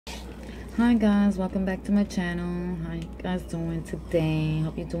Hi guys, welcome back to my channel. How you guys doing today?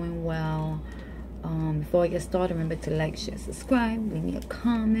 Hope you're doing well. Before I get started, remember to like, share, subscribe, leave me a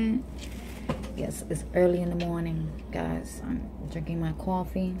comment. Yes, it's early in the morning, guys. I'm drinking my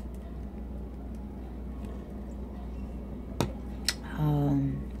coffee.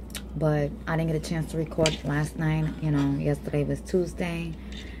 But I didn't get a chance to record last night. Yesterday was Tuesday,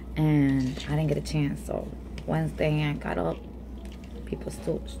 and I didn't get a chance. So Wednesday, I got up. People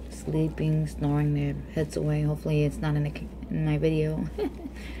still sleeping, snoring their heads away. Hopefully it's not in my video.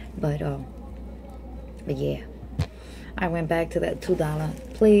 but yeah, I went back to that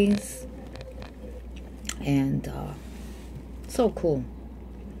 $2 place, and so cool.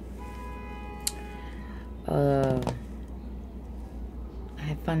 I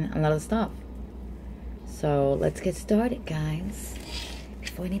had fun, a lot of stuff. So let's get started, guys,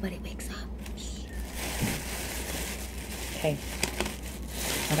 before anybody wakes up. Okay,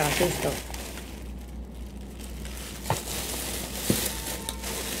 I got this stuff.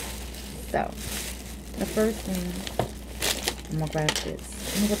 So, the first thing, I'm gonna grab this.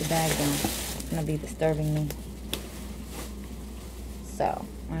 Let me put the bag down. It's gonna be disturbing me. So,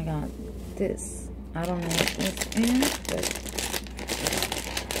 I got this. I don't know what's in it, but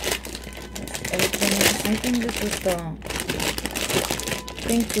that's everything. I think this is the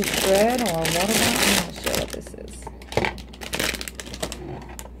thing to shred or water bottle. I'm not sure what this is.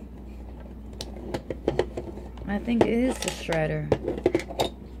 I think it is the shredder.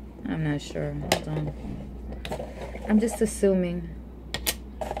 I'm not sure. Hold on. I'm just assuming.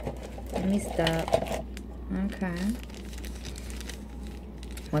 Let me stop. Okay.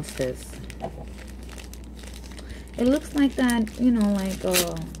 What's this? It looks like that, like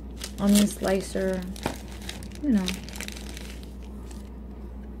a onion slicer.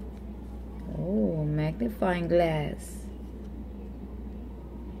 Oh, magnifying glass.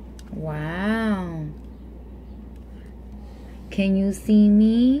 Wow. Can you see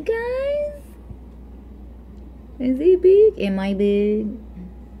me, guys? Is he big? Am I big?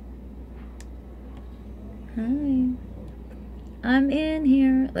 Hi. I'm in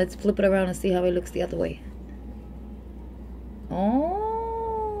here. Let's flip it around and see how it looks the other way. Oh,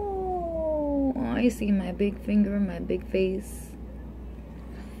 I see my big finger, my big face.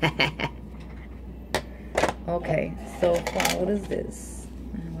 Okay, so far, what is this?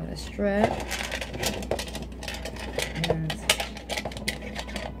 I got a strap. And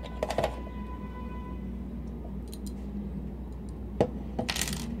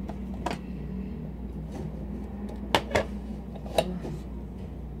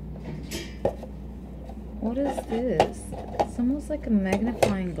what is this? It's almost like a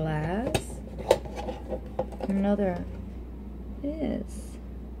magnifying glass. Another is.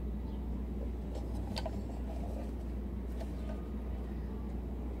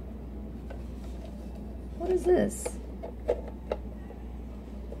 What is this?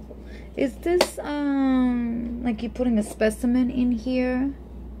 Is this like you're putting a specimen in here?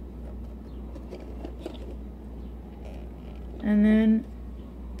 And then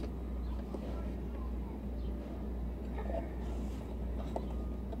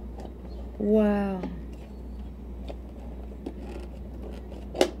wow.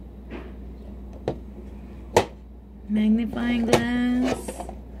 Magnifying glass.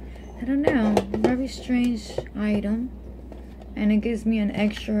 I don't know. Very strange item. And it gives me an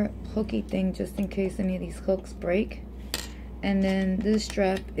extra hooky thing just in case any of these hooks break. And then this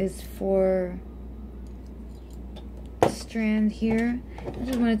strap is for the strand here. I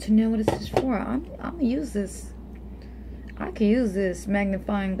just wanted to know what this is for. I'm gonna use this. I can use this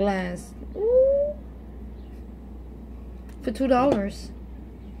magnifying glass. Ooh. For $2.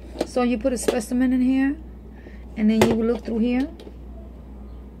 So you put a specimen in here, and then you look through here.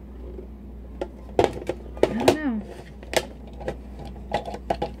 I don't know.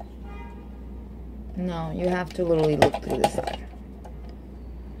 No, you have to literally look through this side.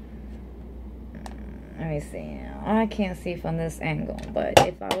 Let me see. I can't see from this angle, but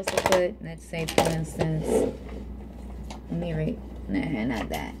if I was to put, let's say, for instance, let me read. Nah, not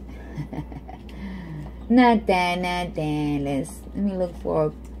that. Not that. Let me look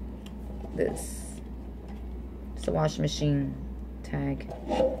for this. It's a washing machine tag.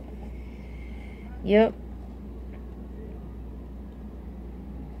 Yep.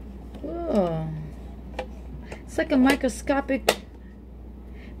 Oh. It's like a microscopic,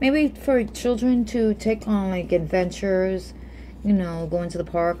 maybe for children to take on like adventures, going to the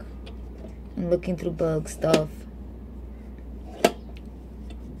park and looking through bug stuff.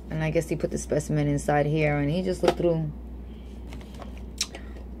 And I guess he put the specimen inside here and he just looked through.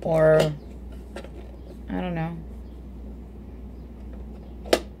 Or, I don't know.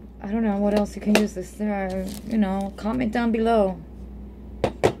 I don't know what else you can use this. You know, comment down below.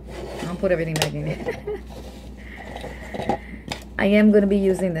 I'll put everything back in it. I am going to be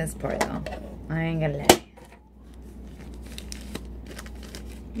using this part though. I ain't gonna lie.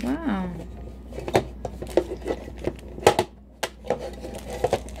 Wow.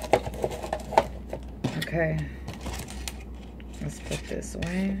 Okay. Let's put this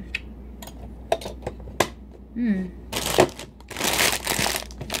away.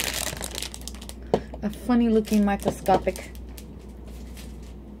 A funny looking microscopic.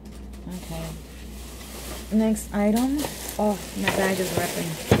 Okay. Next item. Oh, my bag is wrapping.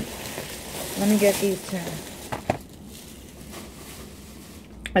 Let me get these two.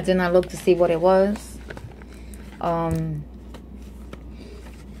 I did not look to see what it was.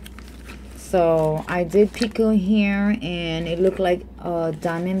 So I did peek in here and it looked like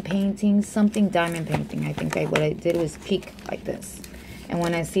diamond painting, something diamond painting. I think what I did was peek like this. And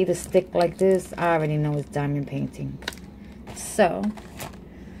when I see the stick like this, I already know it's diamond painting. So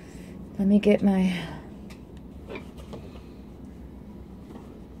let me get my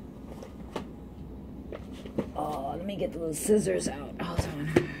let me get the little scissors out. Hold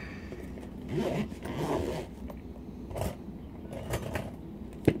on.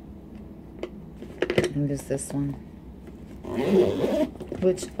 And just this one.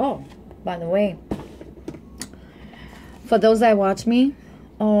 Which, oh, by the way, for those that watch me,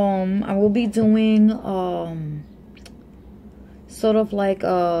 I will be doing sort of like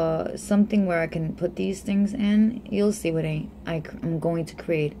something where I can put these things in. You'll see what I'm going to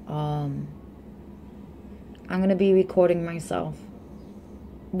create. I'm going to be recording myself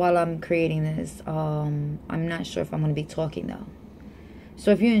while I'm creating this. I'm not sure if I'm going to be talking though.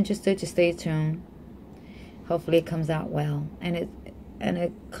 So if you're interested, just stay tuned. Hopefully it comes out well. And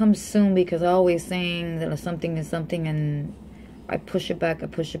it comes soon because I always saying that something is something and I push it back, I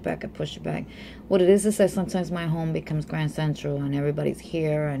push it back, I push it back. What it is that sometimes my home becomes Grand Central and everybody's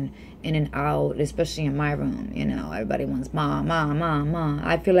here and in and out, especially in my room. You know, everybody wants ma, ma, ma, ma.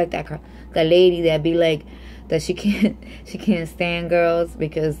 I feel like that lady that be like, that she can't stand girls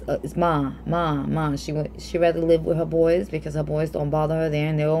because it's ma, ma, ma. She rather live with her boys because her boys don't bother her. They're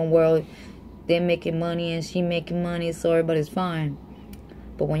in their own world. They're making money and she making money, so everybody's fine.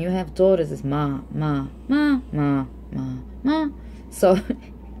 But when you have daughters, it's ma, ma, ma, ma, ma, ma. So,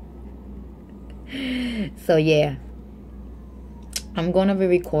 so yeah. I'm going to be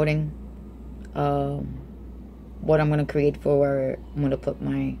recording what I'm going to create for where I'm going to put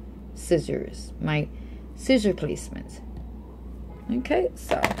my scissors, my scissor placement. Okay,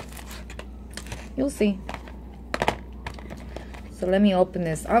 so you'll see. So let me open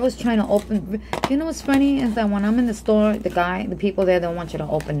this. I was trying to open. You know what's funny is that when I'm in the store, the people there don't want you to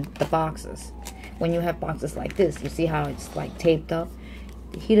open the boxes. When you have boxes like this, you see how it's like taped up.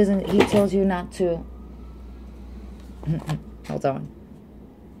 He tells you not to. Hold on.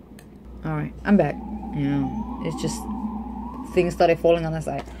 All right, I'm back. Yeah, it's just things started falling on the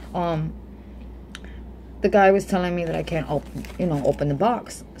side. The guy was telling me that I can't open the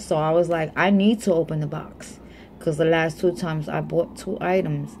box. So I was like, I need to open the box. Because the last 2 times I bought 2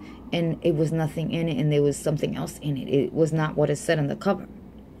 items and it was nothing in it and there was something else in it. It was not what it said on the cover.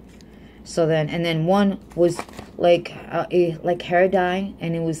 So then one was like hair dye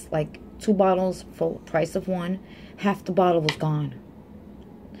and it was like 2 bottles for the price of 1. Half the bottle was gone.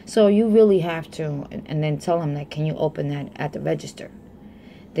 So you really have to and then tell them that, can you open that at the register?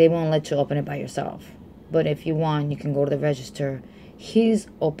 They won't let you open it by yourself. But if you want, you can go to the register. He's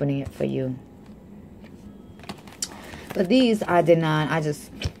opening it for you. But these, I did not. I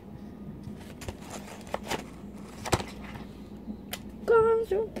just...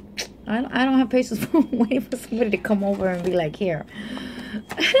 I don't have patience for waiting for somebody to come over and be like, here.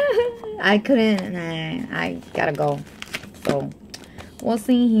 I couldn't. I gotta go. So, what's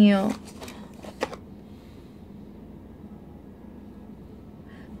in here?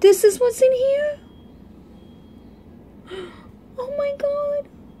 This is what's in here? Oh my god.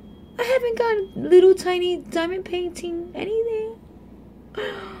 I haven't got little tiny diamond painting anything.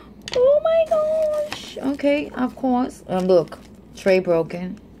 Oh my gosh. Okay, of course. Look, tray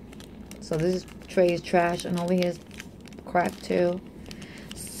broken. So this tray is trash and over here is cracked too.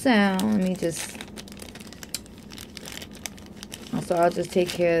 So let me just... So I'll just take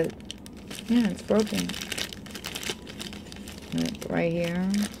care of... Yeah, it's broken. Right here.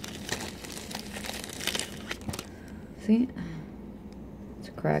 See?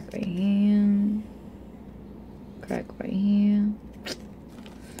 Crack right here. Crack right here.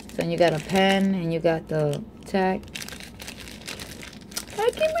 Then you got a pen and you got the tack.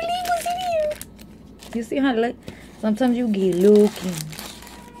 I can't believe what's in here. You see how like sometimes you get looking.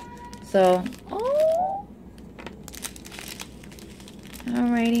 So, oh,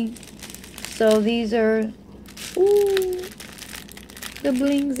 alrighty. So these are, ooh, the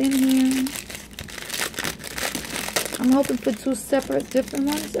blings in here. I'm hoping for 2 separate different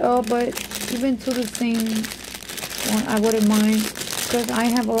ones. Oh, but even 2 the same one, I wouldn't mind, because I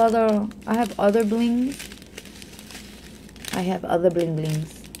have other blings. I have other bling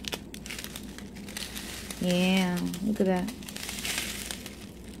blings. Yeah, look at that.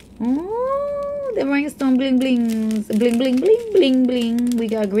 Oh, the rhinestone bling blings. Bling bling bling bling bling. We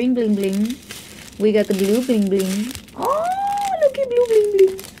got green bling bling. We got the blue bling bling. Oh, look at blue bling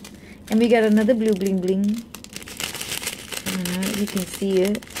bling. And we got another blue bling bling. You can see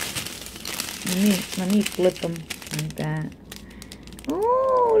it. Let me flip them like that.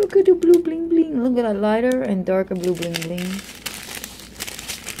 Oh, look at the blue bling bling. Look at a lighter and darker blue bling bling.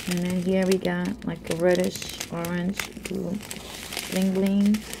 And then here we got like a reddish orange blue bling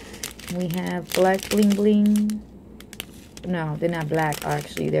bling. We have black bling bling. No, they're not black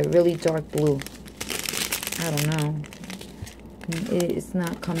actually. They're really dark blue. I don't know. It's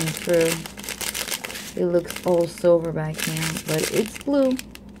not coming through. It looks all silver back here, but it's blue.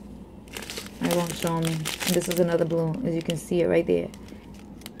 I won't show me. And this is another blue, as you can see it right there.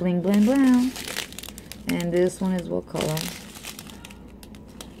 Bling bling brown. And this one is what color?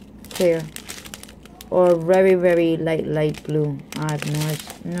 Clear. Or very, very light blue. I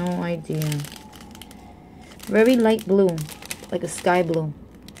have no idea. Very light blue, like a sky blue.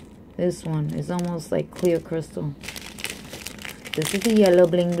 This one is almost like clear crystal. This is the yellow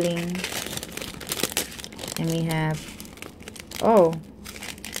bling bling. And we have, oh,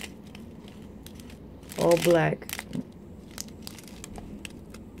 all black.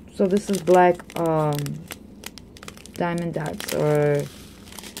 So this is black diamond dots, or,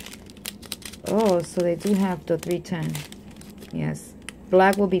 oh, so they do have the 310. Yes,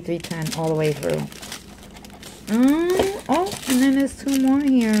 black will be 310 all the way through. Oh, and then there's 2 more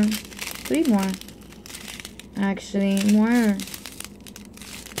here. 3 more. Actually, more.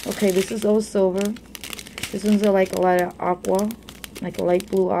 Okay, this is all silver. This one's like a light aqua, like a light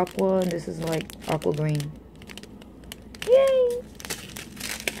blue aqua, and this is like aqua green. Yay!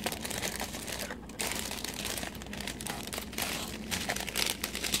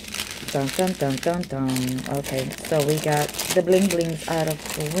 Dun dun dun dun dun. Okay, so we got the bling blings out of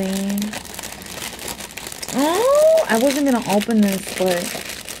the way. Oh, I wasn't gonna open this, but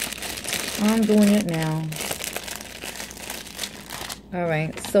I'm doing it now. All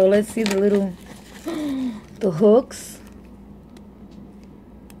right, so let's see the little. The hooks.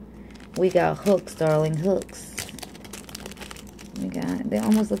 We got hooks, darling, hooks. They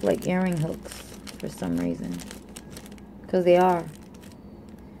almost look like earring hooks for some reason. Because they are.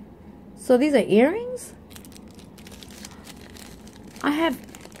 So these are earrings? I have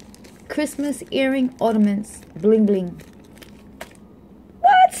Christmas earring ornaments. Bling bling.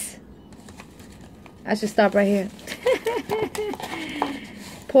 What? I should stop right here.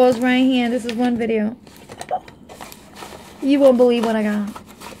 Pause right here. This is one video. You won't believe what I got.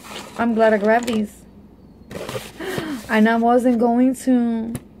 I'm glad I grabbed these. And I wasn't going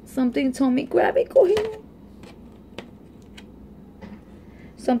to. Something told me, grab it, go here.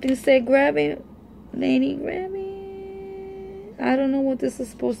 Something said, grab it. Lady, grab it. I don't know what this is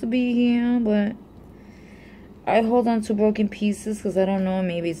supposed to be here, but I hold on to broken pieces because I don't know.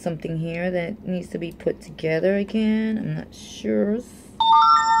 Maybe it's something here that needs to be put together again. I'm not sure.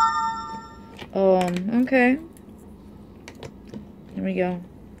 Okay. Here we go.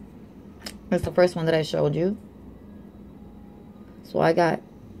 That's the first one that I showed you. So I got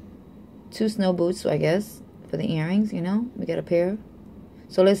 2 snow boots, I guess, for the earrings, you know. We got a pair.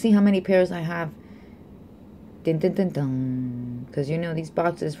 So let's see how many pairs I have. Dun dun dun dun. Because you know these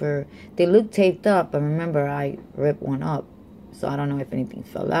boxes they look taped up, but remember I ripped one up. So I don't know if anything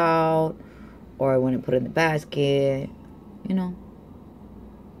fell out or I wouldn't put it in the basket, you know.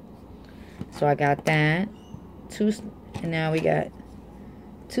 So I got that. 2, and now we got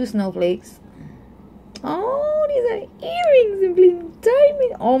 2 snowflakes. Oh, these are earrings and bling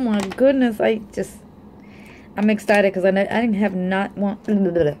diamond. Oh my goodness, I'm excited because I didn't have not one.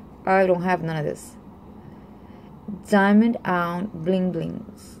 I don't have none of this. Diamond out bling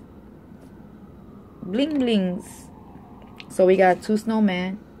blings. Bling blings. So we got 2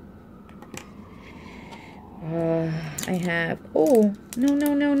 snowmen. I have, oh, no.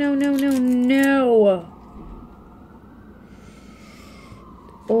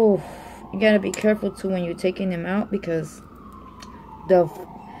 Oh, you gotta be careful too when you're taking them out because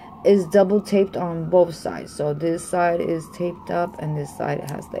it's double taped on both sides. So this side is taped up and this side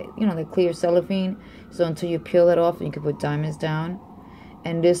has the clear cellophane. So until you peel it off, you can put diamonds down.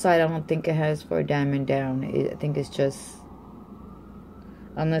 And this side, I don't think it has for diamond down. I think it's just,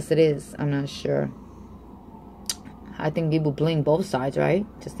 unless it is, I'm not sure. I think you will bling both sides, right?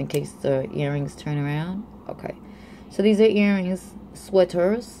 Just in case the earrings turn around. Okay. So these are earrings,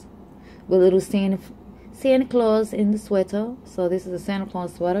 sweaters, with little Santa Claus in the sweater. So this is a Santa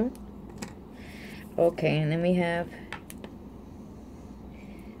Claus sweater. Okay, and then we have,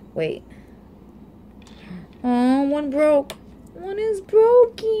 wait. Oh, one broke. One is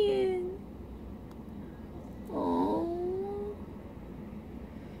broken. Oh.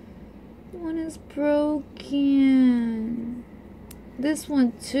 One is broken. This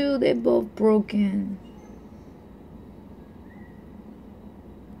one too, they're both broken.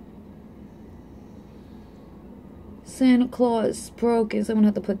 Santa Claus broken, so I'm gonna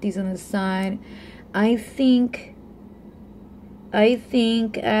have to put these on the side. I think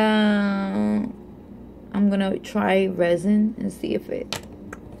I'm gonna try resin and see if it.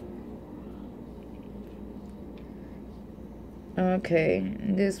 Okay,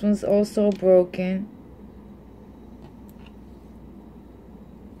 this one's also broken.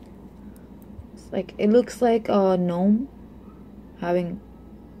 It's like, it looks like a gnome having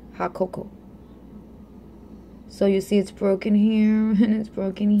hot cocoa. So you see it's broken here and it's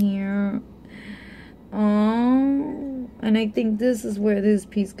broken here. Oh, and I think this is where this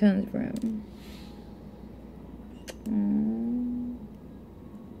piece comes from. Oh,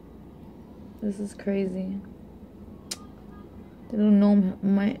 this is crazy. The little gnome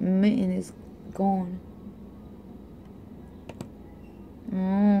mitten is gone.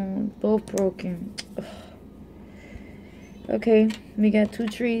 Oh, both broken. Ugh. Okay, we got two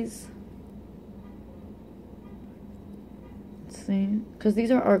trees. Let's see, because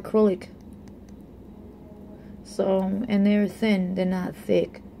these are acrylic. So, and they're thin, they're not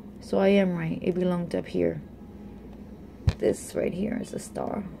thick. So I am right, it belonged up here. This right here is a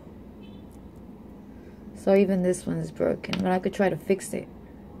star. So even this one is broken, but I could try to fix it.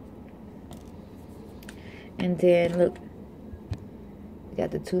 And then look, we got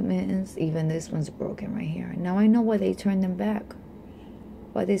the two mittens. Even this one's broken right here. Now I know why they turned them back.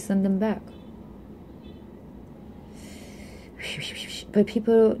 Why they send them back. But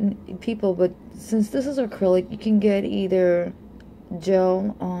but since this is acrylic, you can get either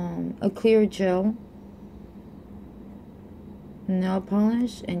gel, a clear gel nail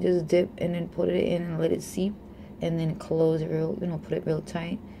polish, and just dip and then put it in and let it seep, and then close it real, put it real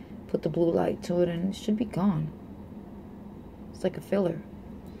tight, put the blue light to it, and it should be gone. It's like a filler.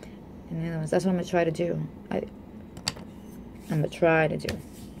 And anyways, that's what I'm gonna try to do. I'm gonna try to do.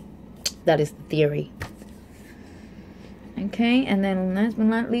 That is the theory. Okay, and then last but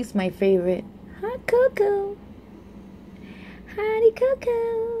not least, my favorite, hot cocoa. Hottie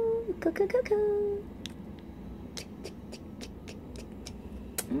cocoa, cocoa.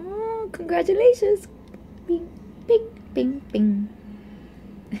 Oh, congratulations. Bing, bing, bing, bing.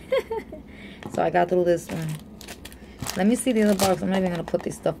 So I got through this one. Let me see the other box. I'm not even going to put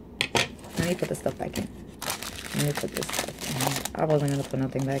this stuff. Let me put this stuff back in. Let me put this stuff in. I wasn't going to put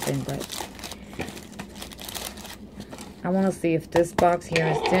nothing back in, but I want to see if this box here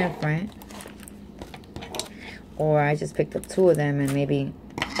is different. Or I just picked up two of them and maybe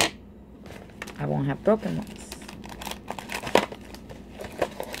I won't have broken ones.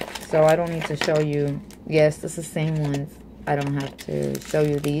 So I don't need to show you. Yes, it's the same ones. I don't have to show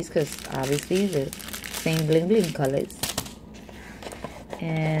you these because obviously the same bling bling colors.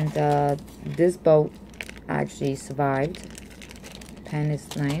 And this boat actually survived. Pen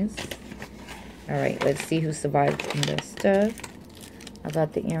is nice. Alright, let's see who survived in this stuff. I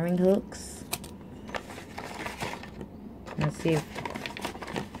got the earring hooks. Let's see if...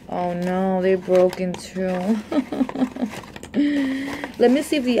 Oh no, they're broken too. Let me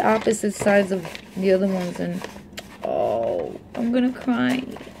see if the opposite sides of the other ones, and oh, I'm gonna cry.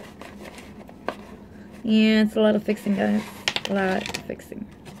 Yeah, it's a lot of fixing, guys. A lot of fixing.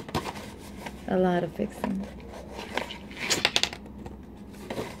 A lot of fixing.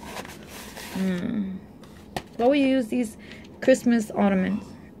 Why would you use these Christmas ornaments?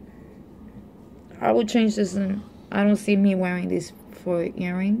 I would change this, and I don't see me wearing these for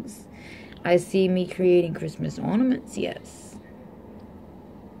earrings. I see me creating Christmas ornaments, yes.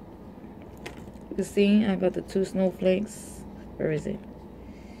 You see, I got the two snowflakes. Where is it?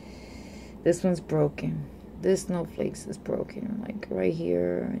 This one's broken. This snowflakes is broken. Like right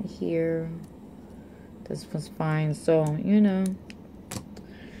here and here. This one's fine. So,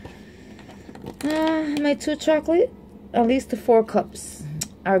 my two chocolate, at least the 4 cups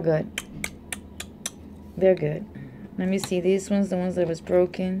are good. They're good. Let me see. These ones, the ones that was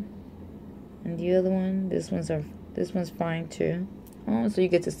broken. And the other one, this one's fine too. Oh, so you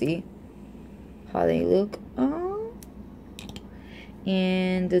get to see how they look. Oh,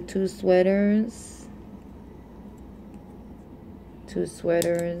 and the two sweaters.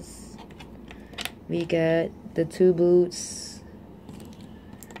 We got the two boots.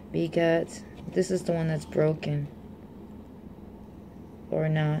 We got, this is the one that's broken or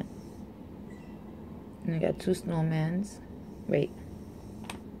not. And I got two snowmans. Wait,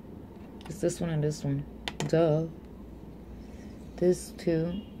 it's this one and this one. Duh. This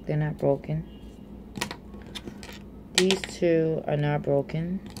two, they're not broken. These two are not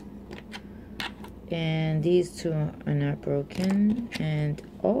broken. And these two are not broken. And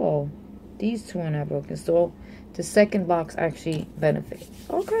oh, these two are not broken. So the second box actually benefits.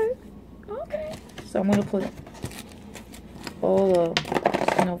 Okay. Okay. So I'm gonna put all the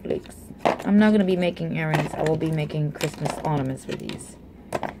snowflakes. I'm not gonna be making earrings. I will be making Christmas ornaments with these.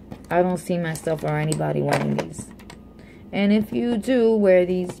 I don't see myself or anybody wearing these. And if you do wear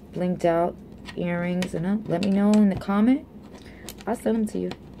these blinked out earrings, and let me know in the comment. I'll send them to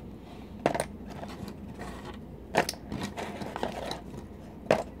you.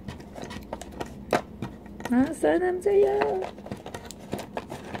 I'll send them to you.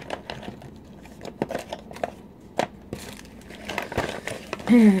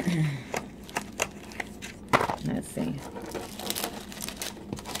 Let's see.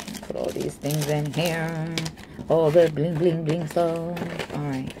 Put all these things in here. All the bling bling bling stuff.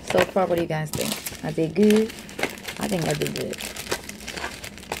 Alright. So far, what do you guys think? I did good? I think I did good.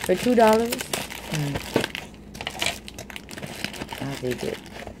 For $2, I did good.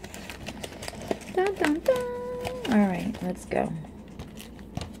 Dun, dun, dun. Alright, let's go.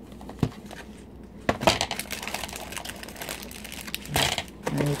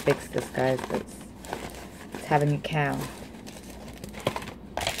 Let me fix this, guys. It's having a cow.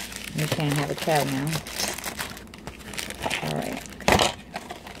 You can't have a cow now. Alright.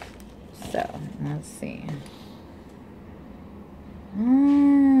 So, let's see. I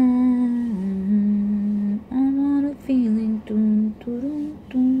want a feeling. Dun, dun, dun,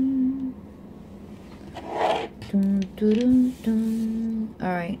 dun. Dun, dun, dun, dun.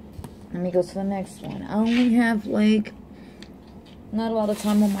 Alright. Let me go to the next one. I only have like not a lot of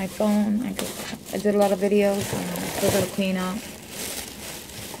time on my phone. I did a lot of videos and I still gotta clean up.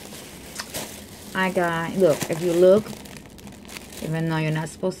 I got, look, if you look, even though you're not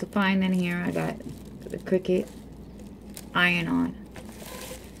supposed to find in here, I got the Cricut iron-on.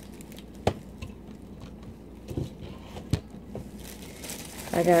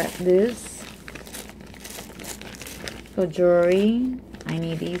 I got this for jewelry. I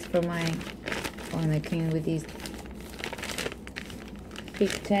need these for my, when I clean with these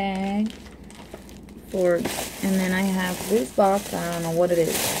big tag for, and then I have this box. I don't know what it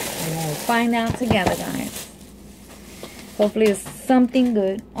is. And we'll find out together, guys. Hopefully it's something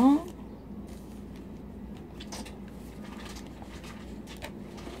good. Oh.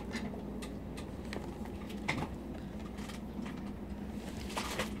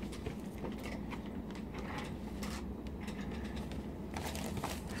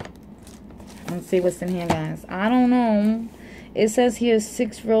 Let's see what's in here, guys. I don't know. It says here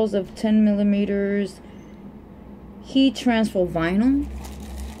 6 rolls of 10 millimeters heat transfer vinyl.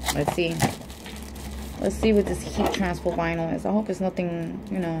 Let's see. Let's see what this heat transfer vinyl is. I hope it's nothing,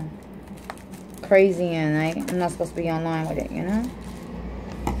 you know, crazy, and I'm not supposed to be online with it, you know.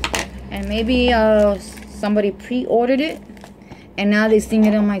 And maybe somebody pre-ordered it, and now they're seeing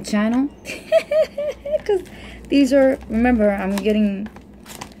it on my channel. Because these are, remember, I'm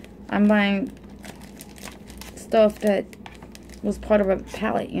buying stuff that was part of a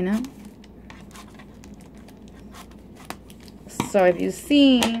palette, you know. So if you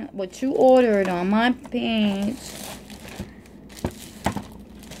see what you ordered on my page,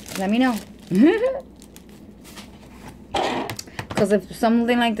 let me know. Because if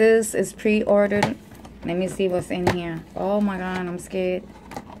something like this is pre-ordered, let me see what's in here. Oh my god, I'm scared.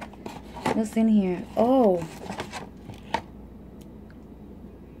 What's in here? Oh.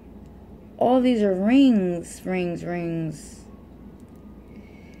 All these are rings. Rings.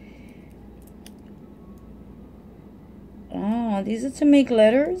 Oh, these are to make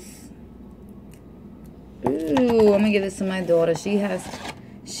letters. Ooh, I'm gonna give this to my daughter. She has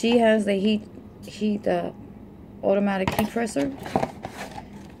the heat automatic heat presser.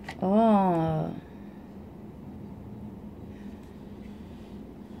 Oh,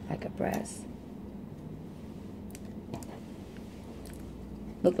 like a brass.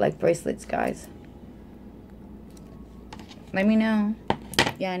 Look like bracelets, guys. Let me know.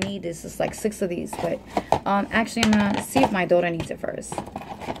 Yeah, I need this. It's like 6 of these, but actually I'm gonna see if my daughter needs it first.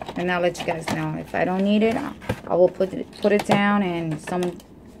 And I'll let you guys know. If I don't need it, I will put it down, and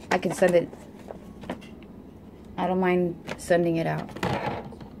I can send it. I don't mind sending it out.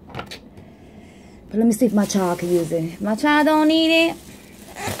 But let me see if my child can use it. If my child don't need it,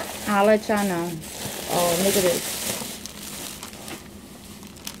 I'll let y'all know. Oh, look at this.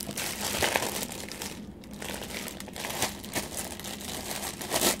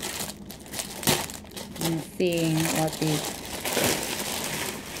 Let me see what these.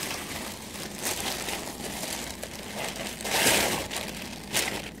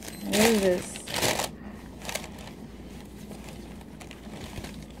 What is this?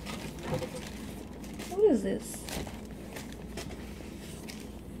 What is this?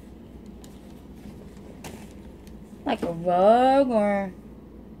 Like a rug, or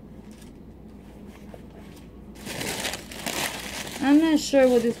I'm not sure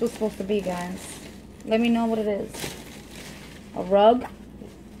what this was supposed to be, guys. Let me know what it is. A rug?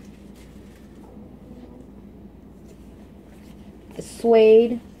 A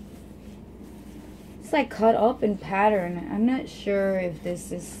suede? It's like cut up in pattern. I'm not sure if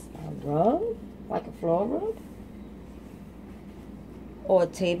this is a rug, like a floor rug, or a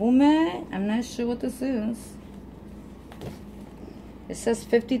table mat. I'm not sure what this is. It says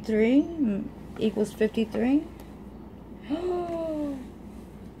 53 equals 53.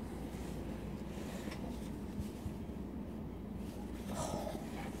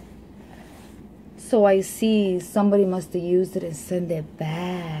 So I see somebody must have used it and sent it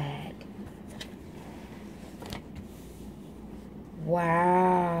back.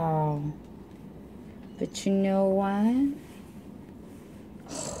 Wow. But you know what?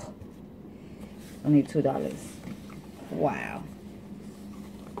 Only $2. Wow.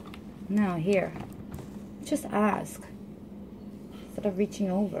 Now here, just ask instead of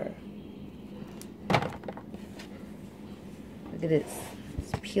reaching over. Look at this.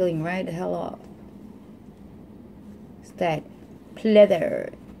 It's peeling right the hell off. It's that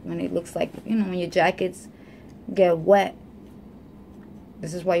pleather when it looks like, you know, when your jackets get wet.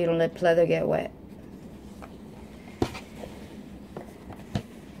 This is why you don't let pleather get wet.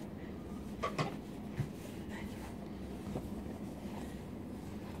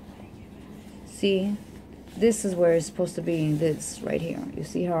 See, this is where it's supposed to be, this right here. You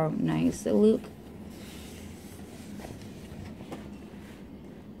see how nice it look?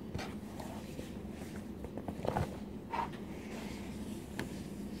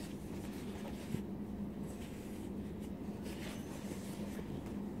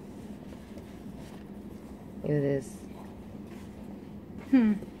 Look at this.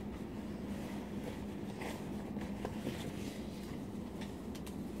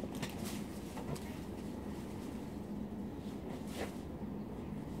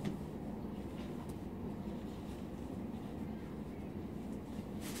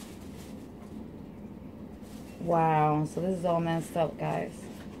 Wow, so this is all messed up, guys.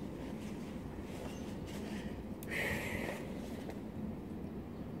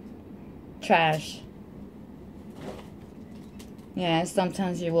 Trash. Yeah,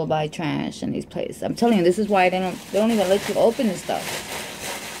 sometimes you will buy trash in these places. I'm telling you, this is why they don't even let you open this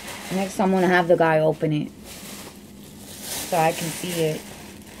stuff. Next time I'm gonna have the guy open it so I can see it.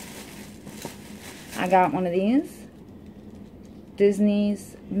 I got one of these.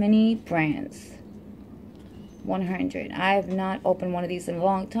 Disney's Mini Brands. 100. I have not opened one of these in a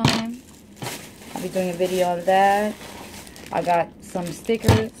long time. I'll be doing a video on that. I got some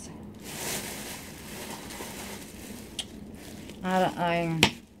stickers. I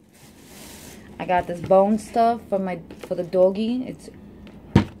got this bone stuff for the doggy.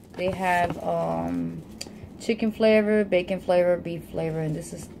 They have chicken flavor, bacon flavor, beef flavor, and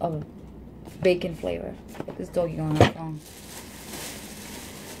this is a bacon flavor. Get this doggy going up on.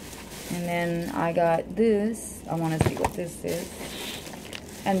 And then I got this. I want to see what this is.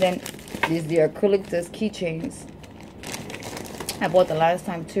 And then these the acrylic disc keychains. I bought the last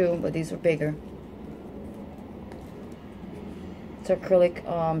time too, but these were bigger. It's acrylic,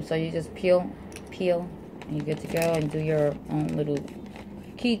 so you just peel, and you're good to go, and do your own little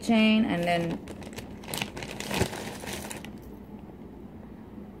keychain, and then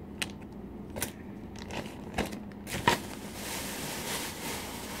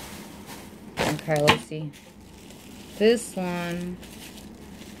okay, let's see. This one,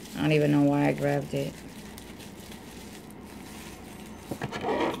 I don't even know why I grabbed it.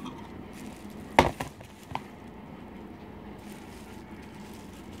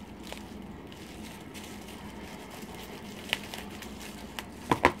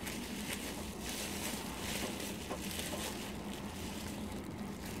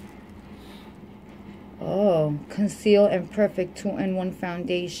 Oh, go. Conceal and Perfect 2-in-1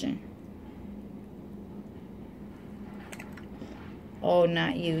 foundation. Oh,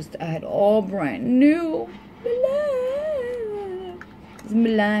 not used. I had all brand new. Milan. It's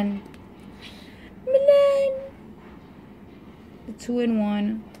Milan. Milan. The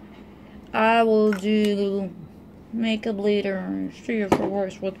 2-in-1. I will do makeup later. See if it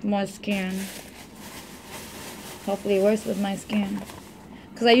works with my skin. Hopefully it works with my skin.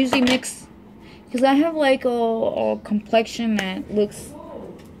 Because I usually mix. Because I have like a complexion that looks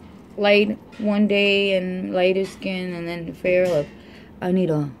light one day and lighter skin and then fair. Look, I need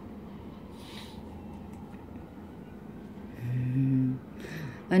a...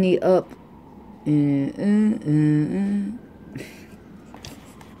 I need up.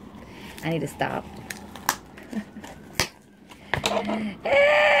 I need to stop.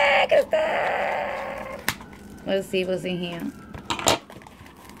 I gotta stop. Let's see what's in here.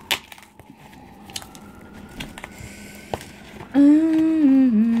 I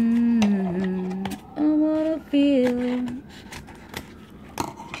wanna feel.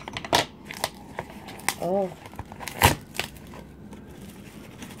 Oh.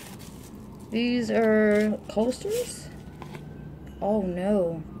 These are coasters? Oh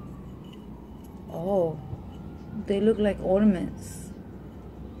no. Oh. They look like ornaments.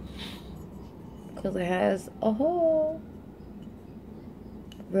 Because it has a hole.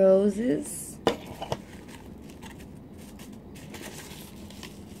 Roses.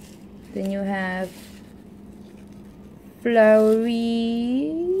 Then you have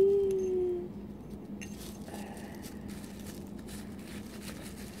flowery.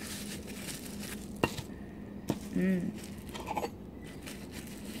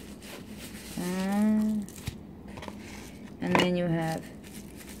 And then you have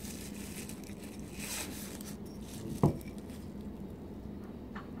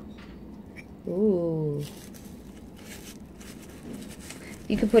ooh.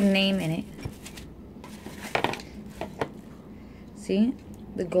 You can put a name in it. See?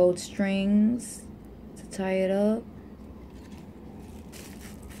 The gold strings to tie it up.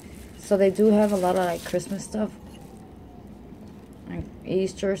 So they do have a lot of like Christmas stuff. Like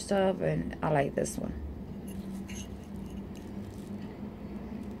Easter stuff, and I like this one.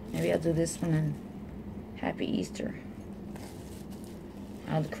 Maybe I'll do this one and Happy Easter.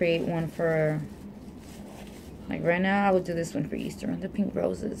 I'll create one for, like right now, I would do this one for Easter. The pink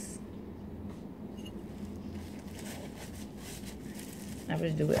roses. I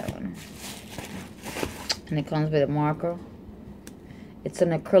would do that one. And it comes with a marker. It's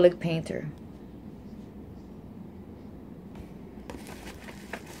an acrylic painter.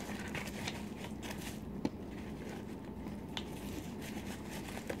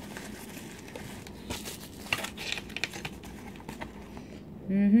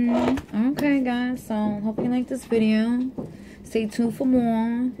 Okay guys, so hope you like this video. Stay tuned for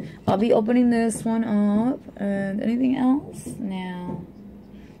more. I'll be opening this one up. And anything else? No.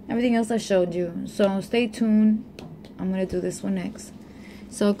 Everything else I showed you. So stay tuned. I'm gonna do this one next.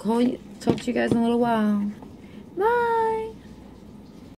 So talk to you guys in a little while. Bye.